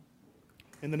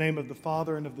In the name of the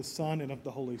Father, and of the Son, and of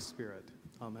the Holy Spirit.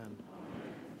 Amen.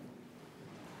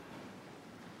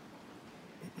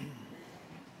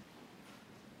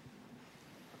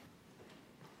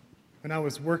 When I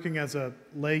was working as a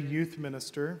lay youth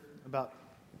minister about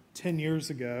 10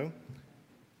 years ago,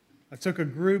 I took a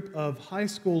group of high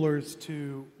schoolers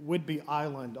to Whidbey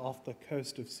Island off the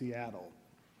coast of Seattle.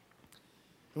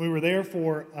 And we were there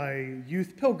for a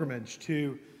youth pilgrimage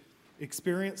to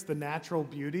experience the natural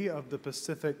beauty of the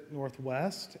Pacific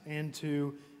Northwest and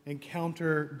to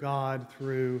encounter God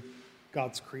through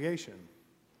God's creation.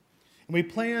 And we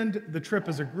planned the trip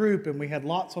as a group, and we had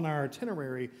lots on our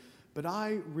itinerary, but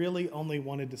I really only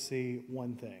wanted to see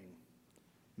one thing: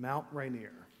 Mount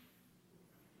Rainier.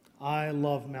 I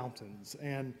love mountains,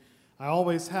 and I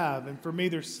always have. And for me,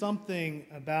 there's something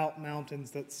about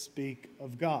mountains that speak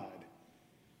of God.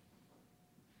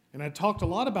 And I talked a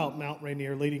lot about Mount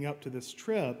Rainier leading up to this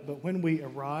trip, but when we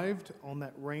arrived on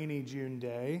that rainy June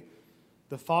day,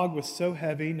 the fog was so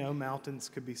heavy no mountains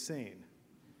could be seen.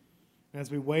 And as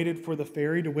we waited for the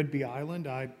ferry to Whidbey Island,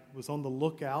 I was on the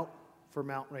lookout for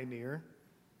Mount Rainier.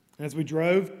 And as we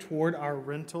drove toward our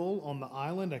rental on the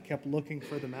island, I kept looking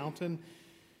for the mountain.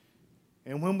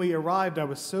 And when we arrived, I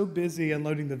was so busy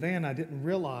unloading the van, I didn't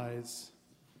realize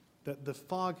that the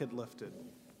fog had lifted.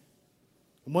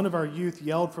 And one of our youth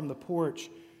yelled from the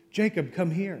porch, "Jacob, come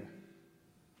here."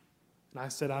 And I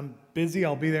said, "I'm busy,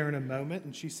 I'll be there in a moment."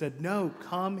 And she said, "No,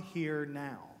 come here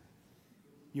now.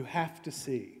 You have to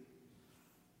see."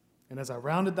 And as I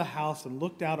rounded the house and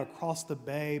looked out across the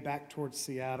bay back towards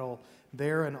Seattle,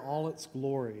 there in all its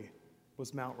glory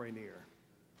was Mount Rainier.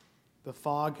 The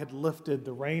fog had lifted,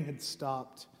 the rain had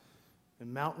stopped,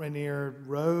 and Mount Rainier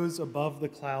rose above the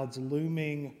clouds,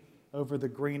 looming over the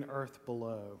green earth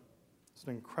below. It's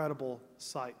an incredible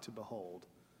sight to behold.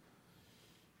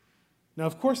 Now,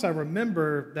 of course, I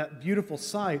remember that beautiful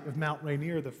sight of Mount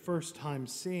Rainier the first time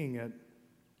seeing it,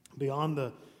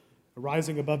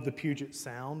 rising above the Puget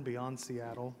Sound, beyond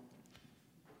Seattle.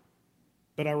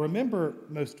 But I remember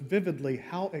most vividly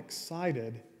how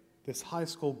excited this high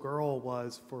school girl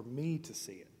was for me to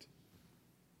see it.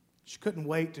 She couldn't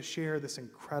wait to share this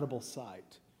incredible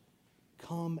sight.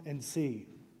 "Come and see.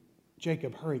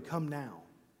 Jacob, hurry, come now."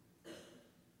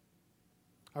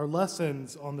 Our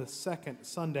lessons on the second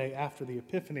Sunday after the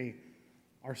Epiphany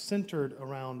are centered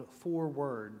around 4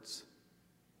 words: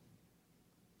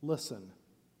 listen,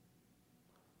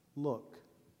 look,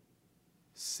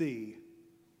 see,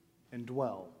 and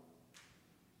dwell.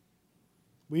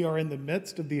 We are in the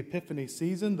midst of the Epiphany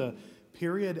season, the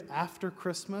period after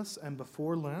Christmas and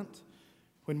before Lent,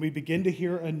 when we begin to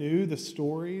hear anew the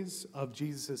stories of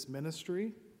Jesus'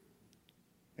 ministry,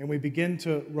 and we begin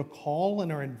to recall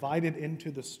and are invited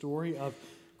into the story of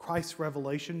Christ's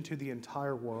revelation to the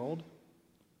entire world.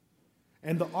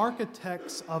 And the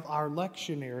architects of our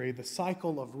lectionary, the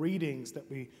cycle of readings that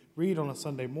we read on a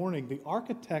Sunday morning, the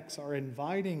architects are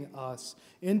inviting us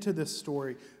into this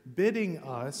story, bidding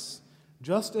us,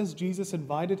 just as Jesus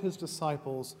invited his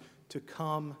disciples, to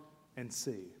come and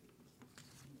see.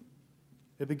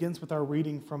 It begins with our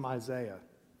reading from Isaiah.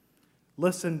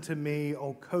 "Listen to me,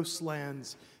 O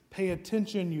coastlands. Pay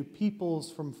attention, you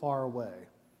peoples from far away."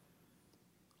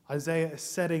 Isaiah is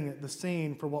setting the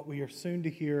scene for what we are soon to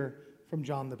hear from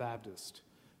John the Baptist,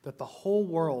 that the whole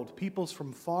world, peoples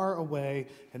from far away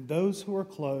and those who are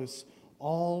close,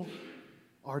 all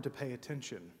are to pay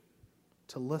attention,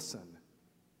 to listen,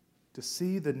 to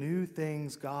see the new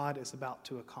things God is about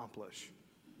to accomplish.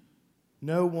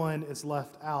 No one is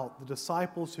left out. The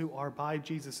disciples who are by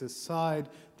Jesus' side,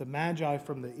 the Magi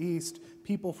from the east,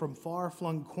 people from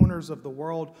far-flung corners of the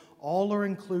world, all are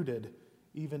included,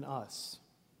 even us.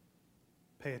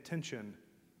 Pay attention,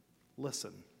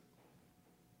 listen.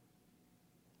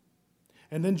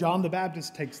 And then John the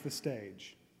Baptist takes the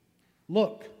stage.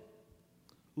 Look,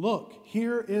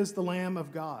 here is the Lamb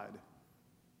of God.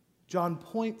 John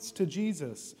points to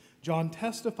Jesus. John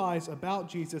testifies about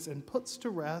Jesus and puts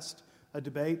to rest a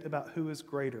debate about who is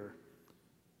greater.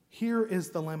 Here is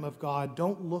the Lamb of God.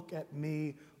 Don't look at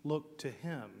me, look to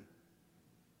him.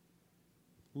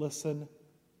 Listen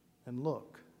and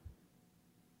look.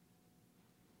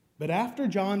 But after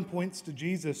John points to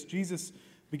Jesus, Jesus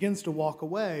begins to walk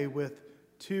away with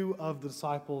 2 of the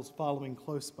disciples following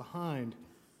close behind.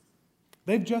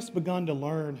 They've just begun to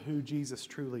learn who Jesus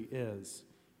truly is.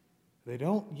 They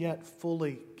don't yet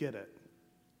fully get it.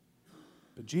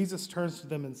 But Jesus turns to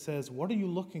them and says, "What are you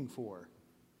looking for?"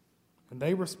 And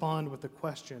they respond with the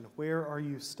question, "Where are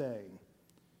you staying?"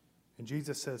 And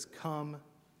Jesus says, "Come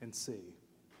and see."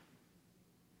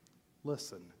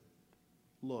 Listen,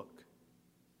 look,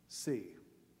 see.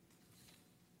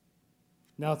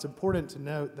 Now, it's important to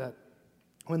note that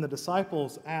when the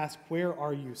disciples ask, "Where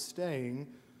are you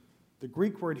staying?" the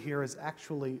Greek word here is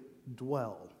actually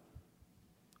dwell.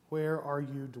 Where are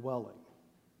you dwelling?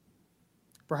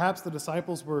 Perhaps the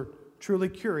disciples were truly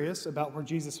curious about where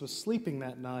Jesus was sleeping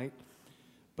that night,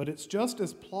 but it's just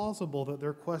as plausible that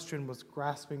their question was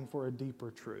grasping for a deeper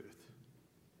truth.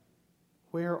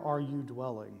 Where are you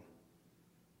dwelling?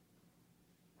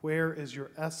 Where is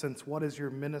your essence? What is your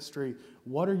ministry?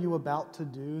 What are you about to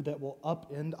do that will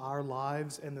upend our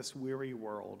lives in this weary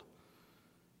world?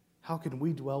 How can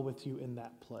we dwell with you in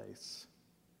that place?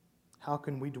 How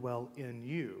can we dwell in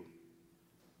you?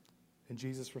 And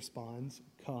Jesus responds,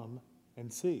 "Come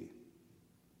and see."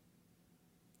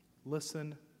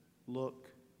 Listen,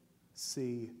 look,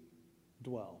 see,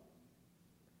 dwell.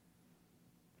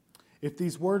 If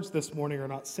these words this morning are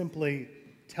not simply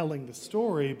telling the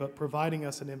story, but providing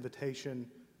us an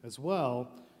invitation as well,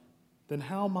 then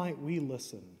how might we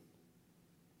listen?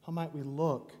 How might we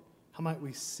look? How might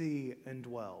we see and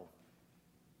dwell?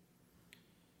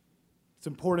 It's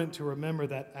important to remember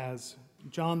that as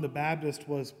John the Baptist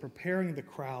was preparing the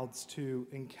crowds to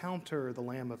encounter the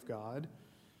Lamb of God,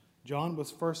 John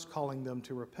was first calling them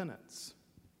to repentance.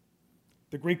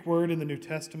 The Greek word in the New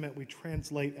Testament we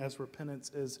translate as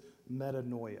repentance is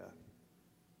metanoia,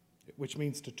 which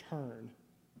means to turn,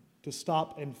 to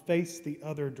stop and face the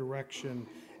other direction.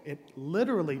 It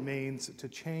literally means to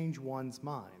change one's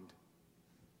mind.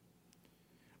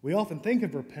 We often think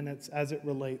of repentance as it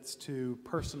relates to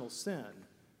personal sin,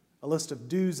 a list of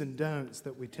do's and don'ts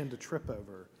that we tend to trip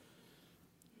over.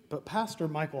 But Pastor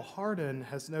Michael Hardin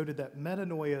has noted that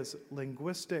metanoia's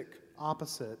linguistic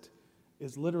opposite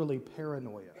is literally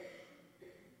paranoia.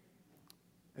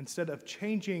 Instead of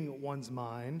changing one's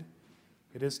mind,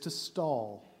 it is to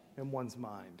stall in one's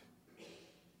mind,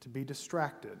 to be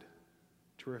distracted,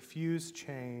 to refuse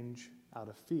change out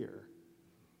of fear.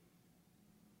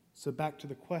 So back to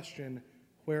the question,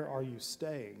 where are you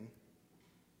staying?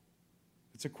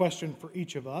 It's a question for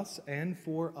each of us and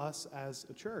for us as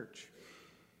a church.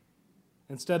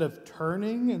 Instead of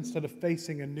turning, instead of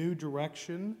facing a new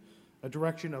direction, a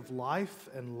direction of life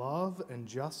and love and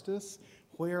justice,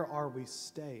 where are we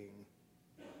staying?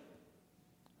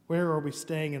 Where are we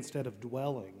staying instead of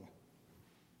dwelling?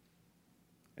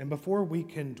 And before we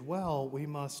can dwell, we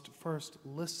must first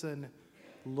listen,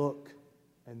 look,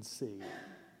 and see.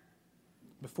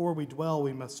 Before we dwell,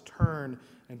 we must turn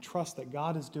and trust that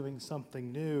God is doing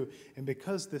something new. And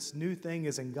because this new thing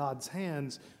is in God's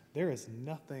hands, there is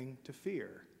nothing to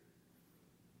fear.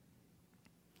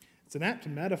 It's an apt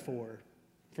metaphor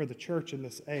for the church in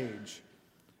this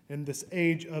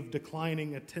age of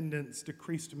declining attendance,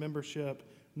 decreased membership,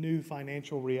 new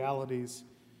financial realities.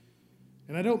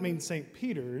 And I don't mean St.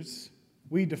 Peter's.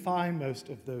 We defy most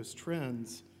of those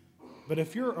trends. But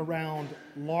if you're around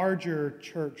larger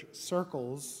church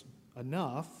circles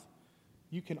enough,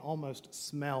 you can almost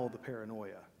smell the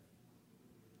paranoia.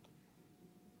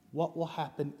 What will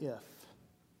happen if?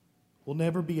 We'll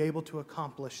never be able to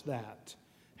accomplish that.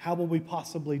 How will we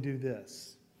possibly do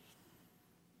this?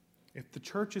 If the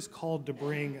church is called to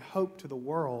bring hope to the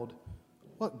world,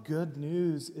 what good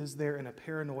news is there in a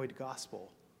paranoid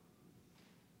gospel?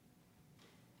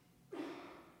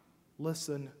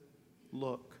 Listen,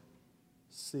 look,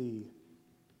 see,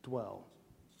 dwell.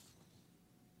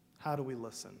 How do we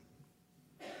listen?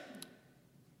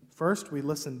 First, we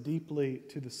listen deeply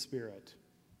to the Spirit.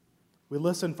 We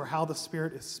listen for how the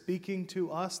Spirit is speaking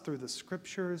to us through the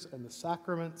Scriptures and the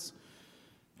sacraments,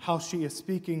 how she is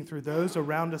speaking through those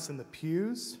around us in the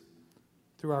pews,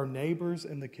 through our neighbors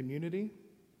in the community.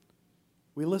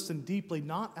 We listen deeply,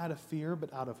 not out of fear,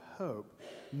 but out of hope,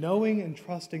 knowing and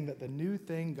trusting that the new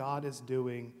thing God is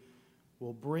doing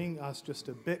will bring us just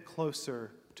a bit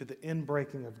closer to the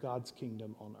inbreaking of God's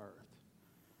kingdom on earth.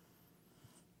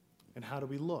 And how do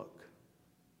we look?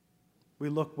 We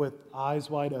look with eyes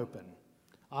wide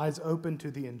open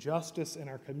to the injustice in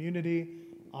our community,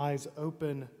 eyes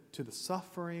open to the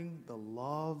suffering, the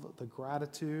love, the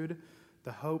gratitude,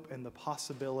 the hope, and the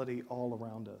possibility all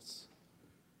around us.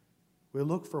 We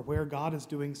look for where God is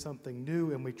doing something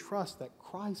new, and we trust that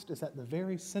Christ is at the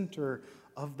very center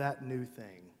of that new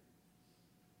thing,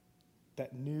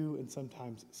 that new and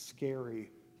sometimes scary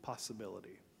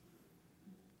possibility.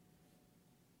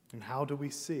 And how do we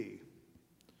see?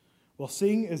 Well,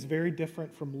 seeing is very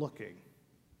different from looking,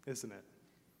 isn't it?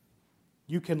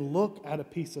 You can look at a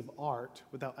piece of art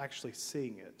without actually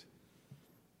seeing it.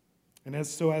 And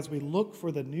as we look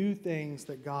for the new things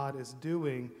that God is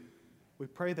doing, we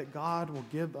pray that God will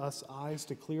give us eyes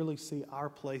to clearly see our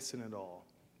place in it all.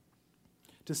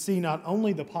 To see not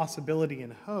only the possibility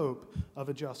and hope of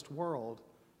a just world,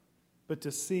 but to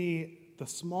see the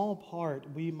small part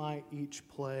we might each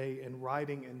play in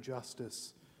righting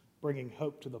injustice, bringing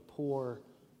hope to the poor,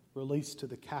 release to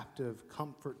the captive,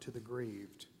 comfort to the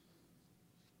grieved.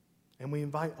 And we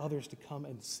invite others to come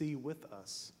and see with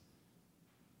us.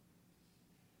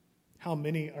 How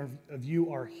many of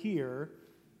you are here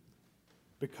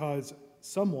because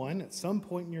someone at some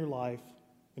point in your life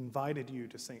invited you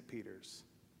to St. Peter's,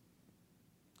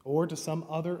 or to some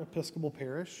other Episcopal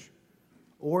parish,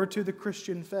 or to the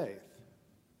Christian faith?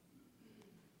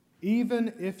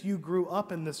 Even if you grew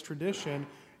up in this tradition,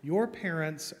 your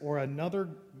parents or another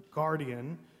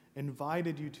guardian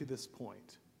invited you to this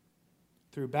point.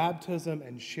 Through baptism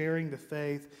and sharing the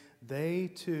faith, they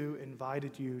too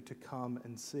invited you to come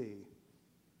and see.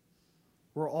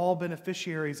 We're all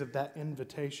beneficiaries of that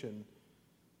invitation,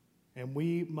 and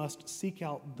we must seek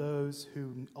out those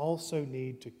who also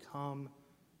need to come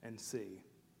and see.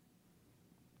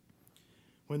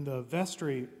 When the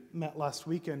vestry met last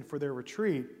weekend for their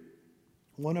retreat,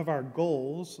 one of our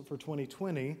goals for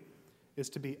 2020 is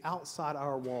to be outside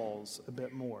our walls a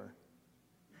bit more.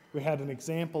 We had an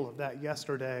example of that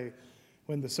yesterday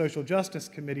when the Social Justice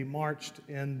Committee marched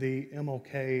in the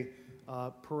MLK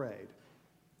parade.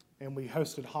 And we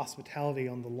hosted hospitality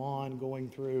on the lawn, going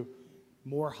through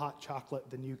more hot chocolate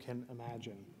than you can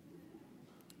imagine.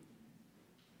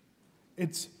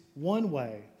 It's one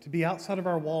way. To be outside of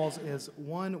our walls is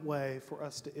one way for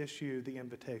us to issue the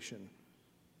invitation.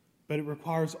 But it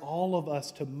requires all of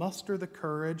us to muster the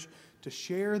courage, to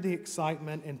share the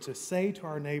excitement, and to say to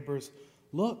our neighbors,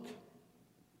 look,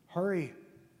 hurry,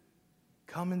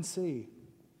 come and see.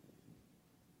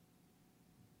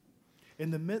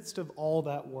 In the midst of all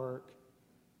that work,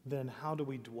 then how do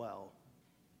we dwell?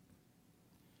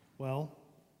 Well,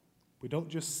 we don't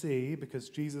just see, because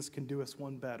Jesus can do us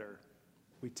one better.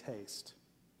 We taste.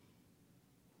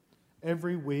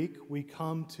 Every week we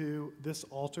come to this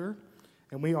altar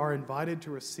and we are invited to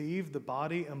receive the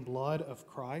body and blood of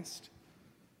Christ.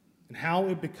 And how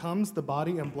it becomes the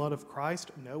body and blood of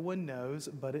Christ, no one knows,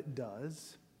 but it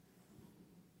does.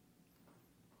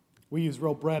 We use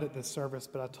real bread at this service,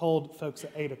 but I told folks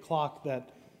at 8 o'clock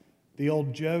that the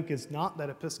old joke is not that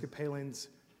Episcopalians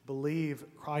believe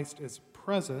Christ is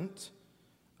present.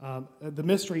 The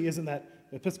mystery isn't that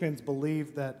Episcopalians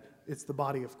believe that it's the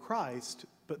body of Christ,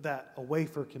 but that a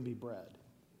wafer can be bread.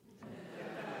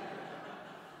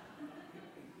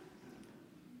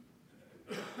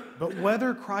 But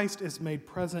whether Christ is made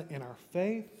present in our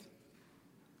faith,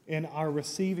 in our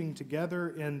receiving together,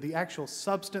 in the actual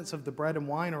substance of the bread and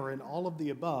wine, or in all of the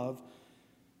above,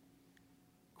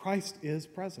 Christ is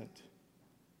present.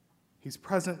 He's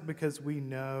present because we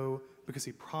know, because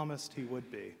he promised he would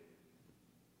be.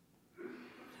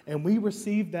 And we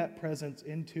receive that presence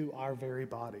into our very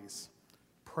bodies,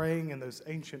 praying in those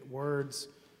ancient words,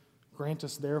 grant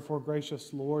us therefore,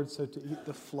 gracious Lord, so to eat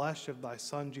the flesh of thy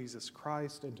Son, Jesus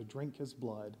Christ, and to drink his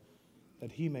blood,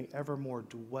 that he may evermore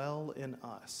dwell in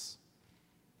us,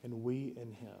 and we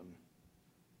in him.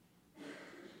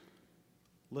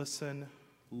 Listen,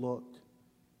 look,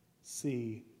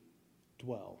 see,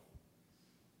 dwell.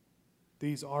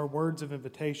 These are words of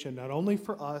invitation, not only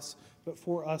for us, but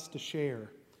for us to share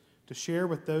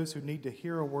with those who need to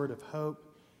hear a word of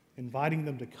hope, inviting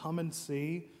them to come and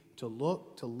see, to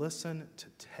look, to listen, to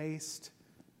taste,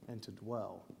 and to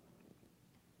dwell.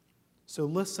 So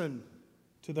listen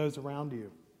to those around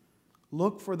you.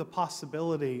 Look for the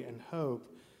possibility and hope.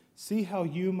 See how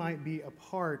you might be a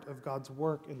part of God's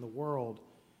work in the world,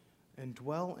 and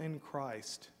dwell in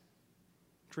Christ,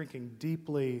 drinking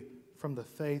deeply from the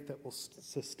faith that will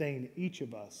sustain each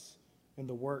of us in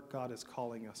the work God is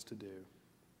calling us to do.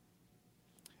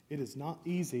 It is not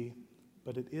easy,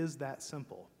 but it is that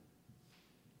simple.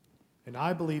 And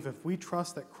I believe if we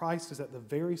trust that Christ is at the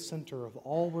very center of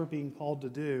all we're being called to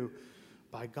do,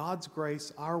 by God's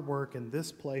grace, our work in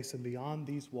this place and beyond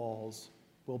these walls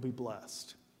will be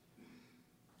blessed.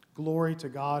 Glory to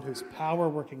God, whose power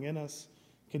working in us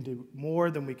can do more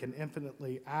than we can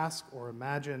infinitely ask or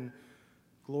imagine.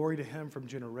 Glory to him from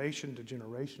generation to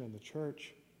generation in the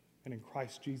church and in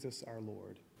Christ Jesus our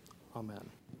Lord. Amen.